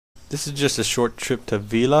This is just a short trip to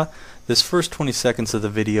Vila. This first 20 seconds of the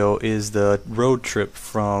video is the road trip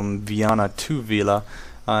from Viana to Vila.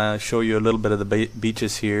 I'll show you a little bit of the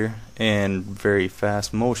beaches here in very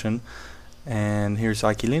fast motion. And here's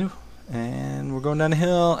Aquilino. And we're going down the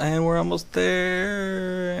hill and we're almost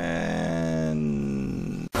there.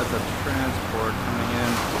 And that's a transport coming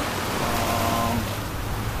in.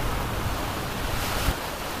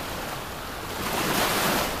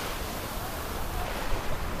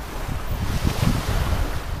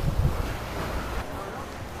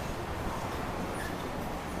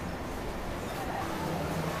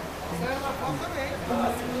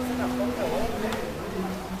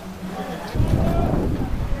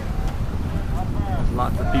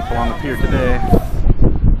 Lots of people on the pier today.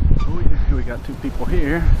 We got two people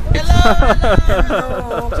here.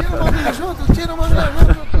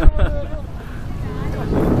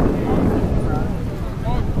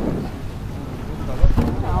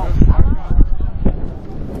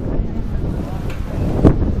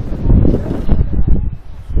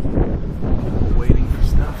 Waiting for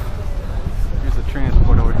stuff. Here's the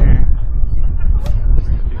transport over here.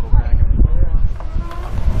 Bringing people back.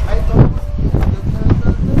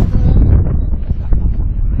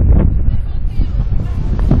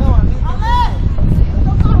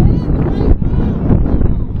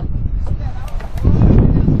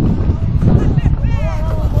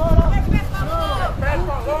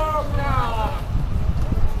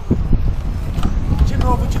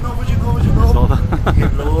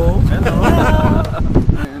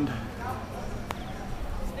 And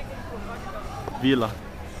Vila.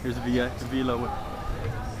 Here's Vila.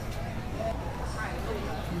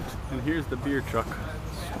 And here's the beer truck.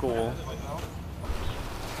 Skull.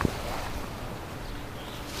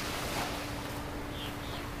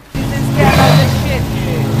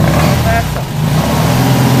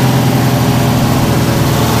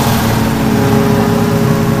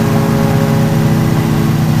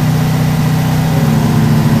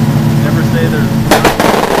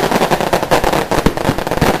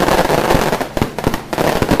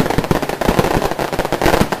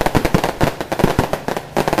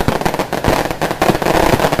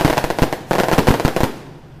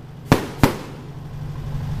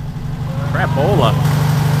 Crapola.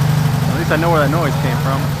 At least I know where that noise came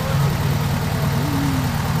from.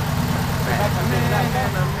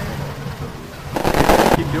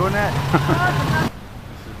 Keep doing that?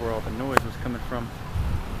 This is where all the noise was coming from.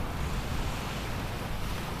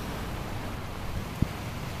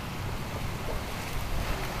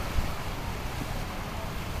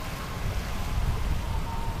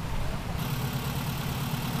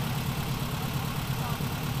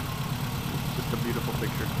 Just a beautiful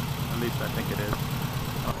picture. At least I think it is.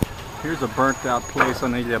 Here's a burnt out place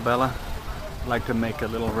on Ilhabela. I'd like to make a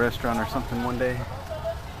little restaurant or something one day.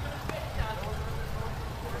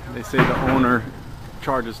 They say the owner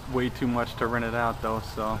charges way too much to rent it out though,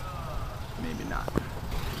 so maybe not.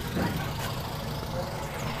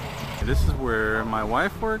 This is where my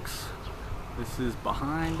wife works. This is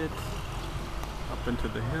behind it, up into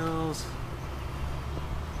the hills.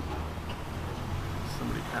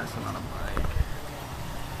 Somebody passing on a bike.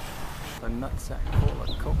 A nutsack full of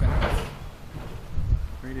coconuts,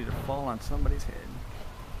 ready to fall on somebody's head.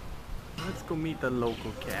 Let's go meet the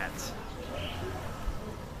local cats.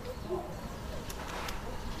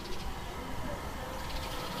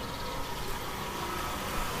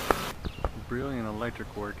 Brilliant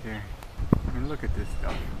electric work here. I mean, look at this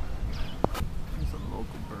stuff. There's a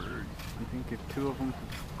local bird. I think if two of them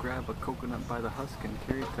could grab a coconut by the husk and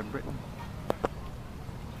carry it to Britain,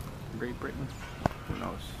 Great Britain, who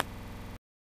knows?